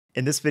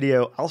In this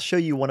video, I'll show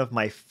you one of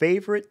my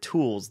favorite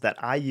tools that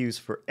I use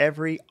for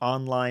every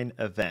online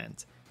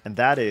event, and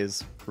that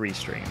is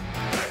Restream.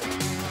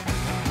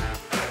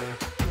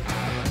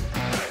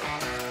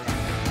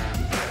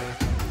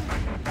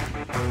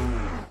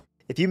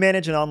 If you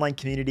manage an online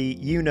community,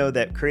 you know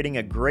that creating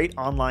a great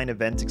online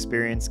event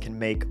experience can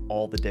make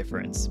all the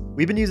difference.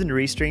 We've been using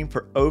Restream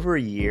for over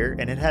a year,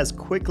 and it has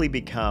quickly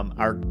become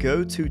our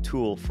go-to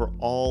tool for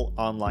all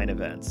online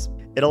events.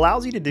 It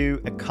allows you to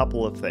do a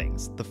couple of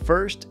things. The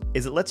first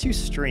is it lets you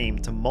stream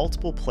to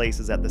multiple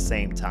places at the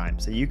same time.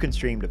 So you can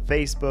stream to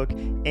Facebook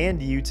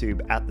and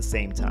YouTube at the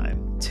same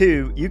time.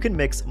 Two, you can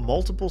mix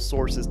multiple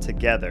sources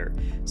together.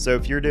 So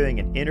if you're doing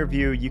an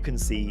interview, you can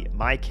see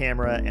my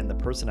camera and the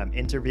person I'm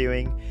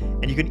interviewing,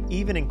 and you can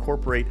even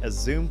incorporate a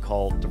Zoom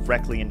call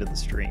directly into the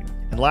stream.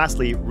 And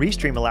lastly,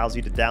 Restream allows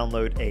you to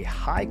download a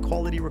high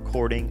quality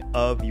recording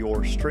of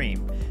your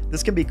stream.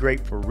 This can be great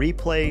for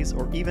replays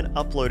or even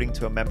uploading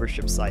to a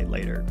membership site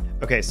later.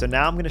 Okay, so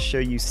now I'm going to show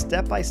you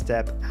step by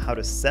step how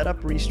to set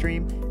up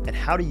Restream and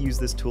how to use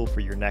this tool for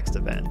your next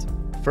event.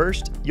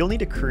 First, you'll need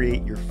to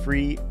create your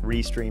free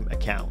Restream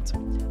account.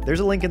 There's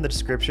a link in the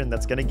description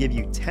that's going to give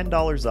you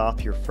 $10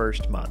 off your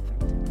first month.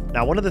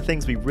 Now, one of the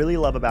things we really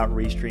love about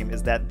Restream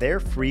is that their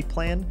free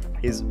plan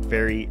is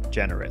very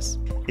generous.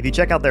 If you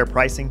check out their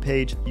pricing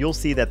page, you'll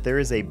see that there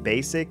is a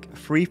basic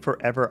free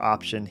forever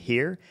option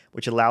here,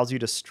 which allows you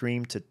to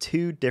stream to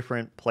 2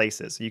 different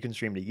places. So you can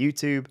stream to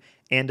YouTube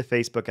and to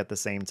Facebook at the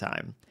same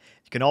time.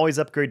 You can always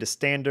upgrade to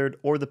standard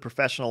or the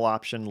professional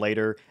option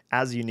later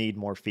as you need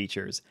more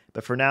features.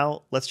 But for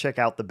now, let's check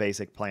out the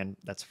basic plan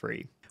that's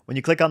free. When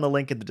you click on the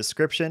link in the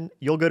description,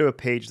 you'll go to a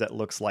page that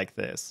looks like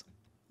this.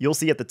 You'll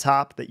see at the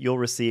top that you'll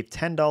receive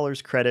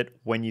 $10 credit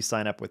when you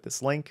sign up with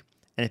this link.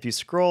 And if you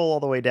scroll all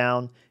the way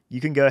down, you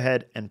can go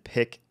ahead and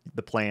pick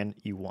the plan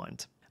you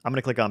want. I'm going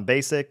to click on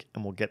Basic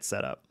and we'll get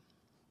set up.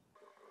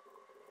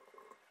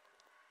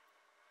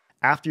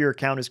 After your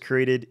account is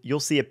created, you'll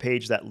see a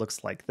page that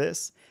looks like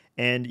this.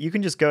 And you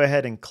can just go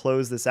ahead and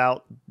close this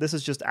out. This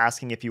is just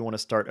asking if you want to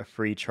start a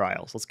free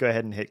trial. So let's go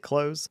ahead and hit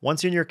close.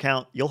 Once you're in your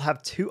account, you'll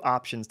have 2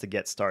 options to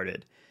get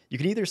started. You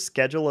can either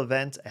schedule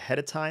events ahead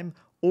of time,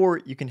 or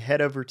you can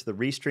head over to the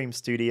Restream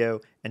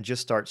Studio and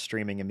just start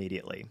streaming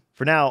immediately.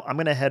 For now, I'm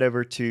going to head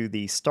over to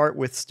the Start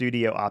with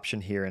Studio option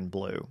here in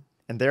blue.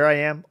 And there I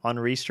am on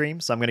Restream.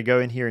 So I'm going to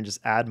go in here and just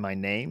add my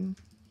name.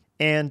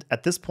 And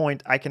at this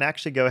point, I can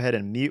actually go ahead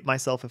and mute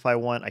myself if I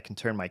want. I can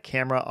turn my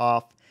camera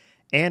off,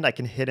 and I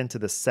can hit into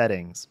the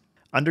settings.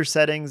 Under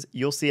settings,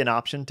 you'll see an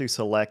option to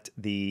select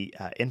the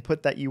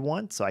input that you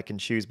want. So I can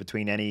choose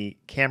between any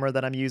camera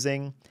that I'm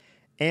using,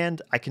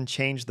 and I can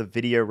change the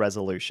video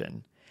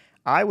resolution.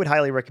 I would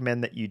highly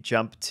recommend that you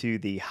jump to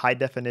the high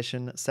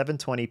definition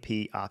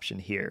 720p option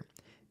here.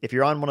 If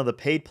you're on one of the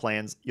paid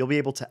plans, you'll be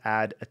able to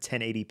add a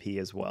 1080p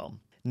as well.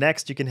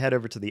 Next, you can head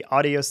over to the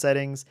audio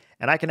settings,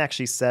 and I can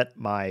actually set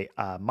my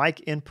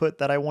mic input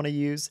that I want to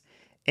use,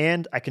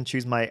 and I can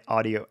choose my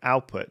audio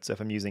output. So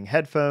if I'm using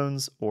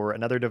headphones or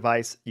another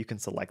device, you can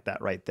select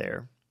that right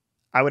there.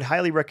 I would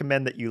highly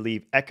recommend that you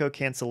leave echo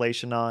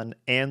cancellation on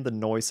and the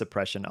noise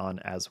suppression on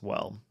as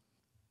well.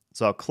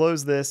 So I'll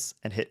close this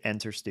and hit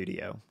Enter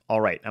Studio. All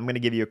right, I'm going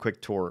to give you a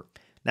quick tour.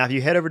 Now, if you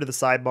head over to the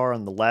sidebar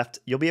on the left,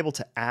 you'll be able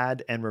to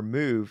add and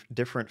remove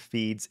different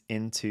feeds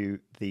into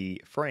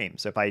the frame.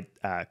 So if I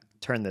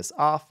turn this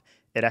off,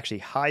 it actually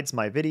hides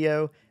my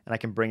video and I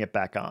can bring it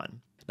back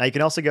on. Now you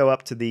can also go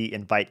up to the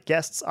Invite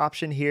Guests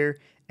option here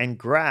and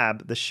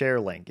grab the share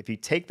link. If you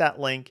take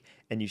that link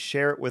and you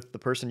share it with the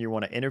person you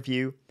want to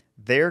interview,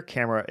 their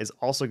camera is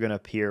also going to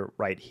appear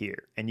right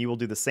here. And you will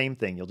do the same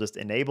thing. You'll just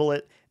enable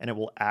it and it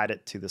will add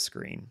it to the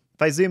screen.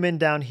 If I zoom in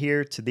down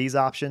here to these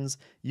options,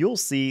 you'll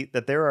see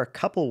that there are a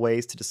couple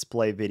ways to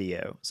display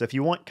video. So if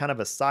you want kind of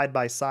a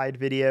side-by-side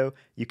video,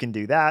 you can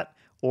do that,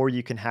 or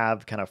you can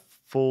have kind of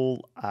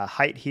full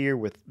height here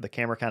with the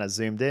camera kind of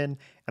zoomed in.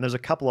 And there's a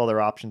couple other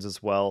options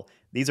as well.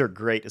 These are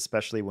great,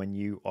 especially when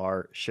you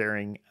are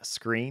sharing a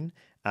screen.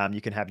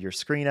 You can have your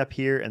screen up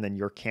here and then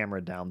your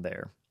camera down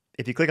there.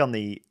 If you click on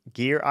the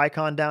gear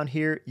icon down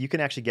here, you can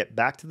actually get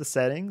back to the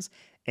settings,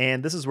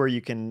 and this is where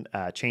you can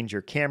change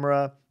your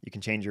camera, you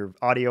can change your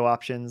audio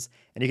options,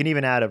 and you can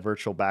even add a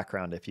virtual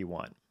background if you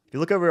want. If you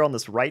look over on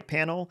this right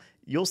panel,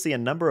 you'll see a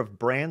number of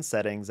brand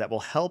settings that will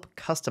help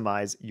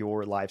customize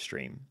your live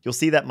stream. You'll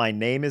see that my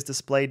name is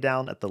displayed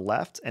down at the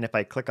left, and if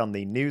I click on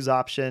the news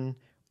option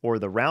or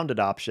the rounded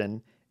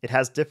option, it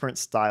has different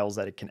styles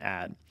that it can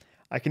add.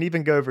 I can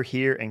even go over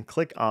here and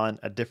click on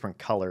a different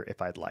color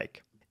if I'd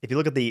like. If you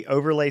look at the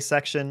overlay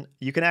section,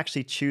 you can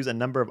actually choose a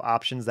number of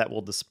options that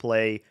will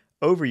display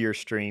over your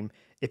stream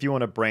if you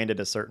want to brand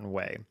it a certain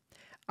way.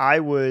 I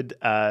would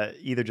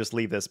either just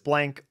leave this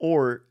blank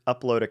or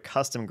upload a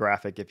custom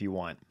graphic if you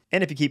want.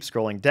 And if you keep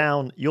scrolling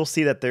down, you'll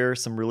see that there are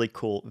some really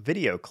cool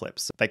video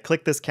clips. If I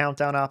click this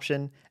countdown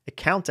option, a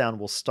countdown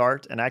will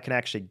start and I can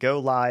actually go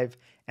live.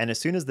 And as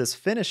soon as this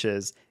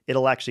finishes,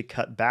 it'll actually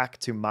cut back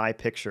to my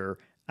picture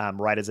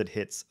right as it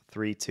hits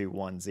 3, 2,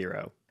 1,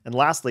 0. And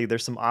lastly,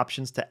 there's some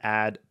options to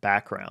add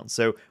background.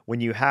 So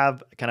when you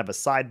have kind of a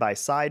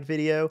side-by-side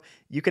video,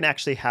 you can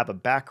actually have a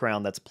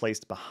background that's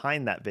placed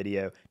behind that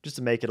video just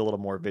to make it a little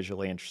more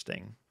visually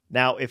interesting.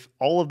 Now, if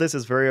all of this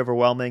is very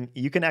overwhelming,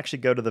 you can actually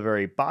go to the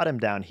very bottom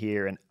down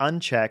here and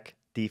uncheck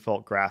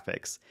default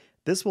graphics.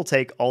 This will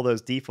take all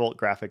those default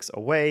graphics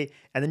away,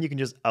 and then you can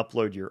just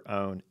upload your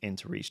own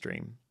into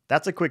Restream.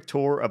 That's a quick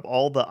tour of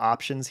all the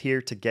options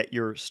here to get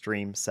your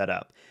stream set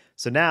up.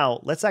 So now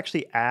let's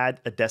actually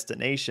add a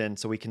destination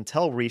so we can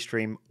tell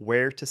Restream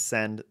where to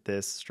send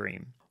this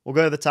stream. We'll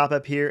go to the top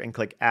up here and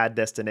click Add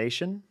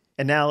Destination.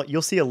 And now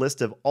you'll see a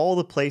list of all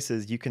the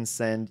places you can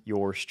send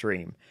your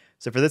stream.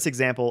 So for this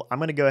example, I'm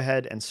going to go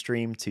ahead and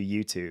stream to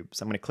YouTube.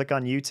 So I'm going to click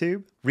on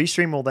YouTube.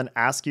 Restream will then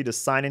ask you to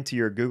sign into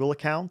your Google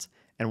account.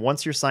 And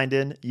once you're signed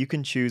in, you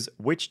can choose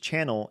which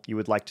channel you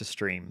would like to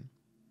stream.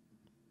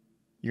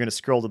 You're going to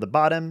scroll to the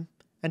bottom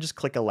and just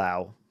click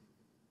Allow.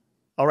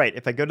 All right,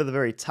 if I go to the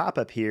very top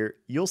up here,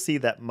 you'll see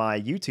that my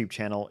YouTube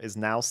channel is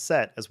now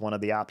set as one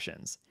of the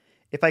options.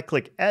 If I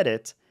click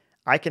Edit,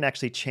 I can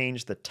actually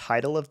change the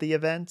title of the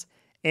event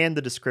and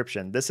the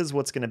description. This is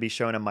what's going to be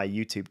shown on my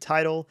YouTube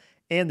title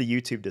and the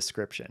YouTube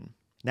description.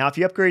 Now, if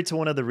you upgrade to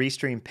one of the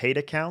Restream paid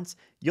accounts,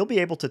 you'll be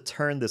able to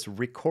turn this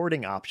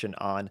recording option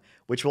on,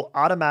 which will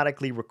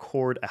automatically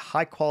record a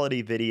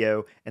high-quality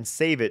video and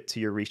save it to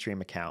your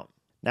Restream account.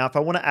 Now, if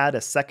I want to add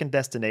a second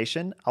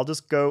destination, I'll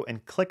just go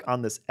and click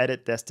on this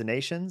Edit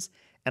Destinations,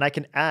 and I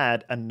can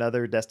add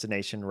another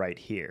destination right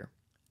here.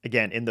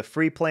 Again, in the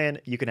free plan,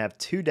 you can have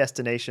 2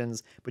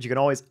 destinations, but you can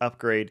always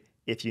upgrade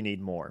if you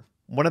need more.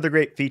 One other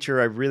great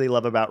feature I really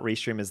love about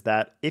Restream is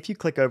that if you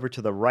click over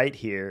to the right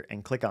here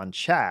and click on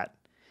Chat,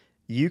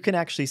 you can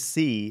actually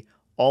see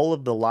all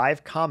of the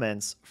live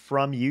comments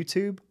from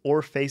YouTube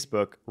or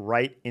Facebook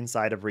right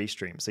inside of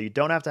Restream. So you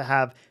don't have to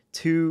have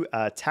 2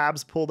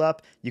 tabs pulled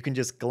up. You can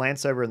just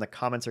glance over and the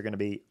comments are going to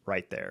be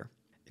right there.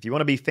 If you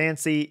want to be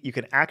fancy, you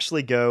can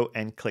actually go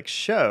and click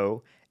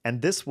Show,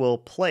 and this will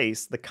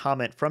place the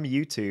comment from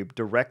YouTube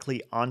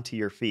directly onto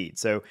your feed.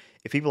 So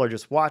if people are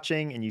just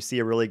watching and you see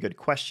a really good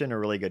question or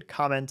really good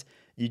comment,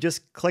 you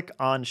just click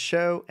on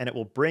Show and it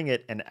will bring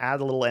it and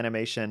add a little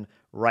animation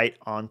right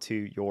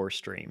onto your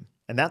stream.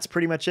 And that's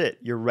pretty much it.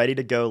 You're ready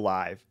to go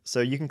live.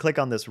 So you can click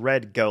on this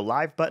red Go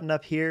Live button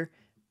up here,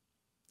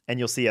 and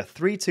you'll see a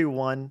 3, 2,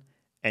 1,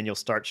 and you'll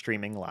start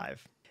streaming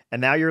live. And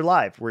now you're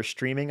live. We're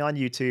streaming on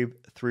YouTube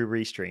through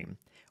Restream.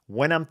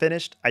 When I'm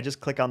finished, I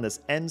just click on this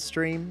End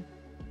Stream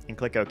and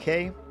click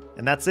OK.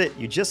 And that's it.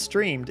 You just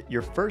streamed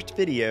your first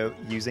video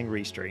using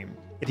Restream.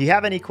 If you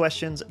have any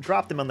questions,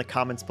 drop them in the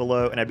comments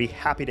below, and I'd be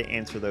happy to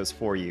answer those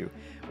for you.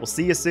 We'll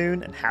see you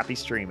soon, and happy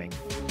streaming.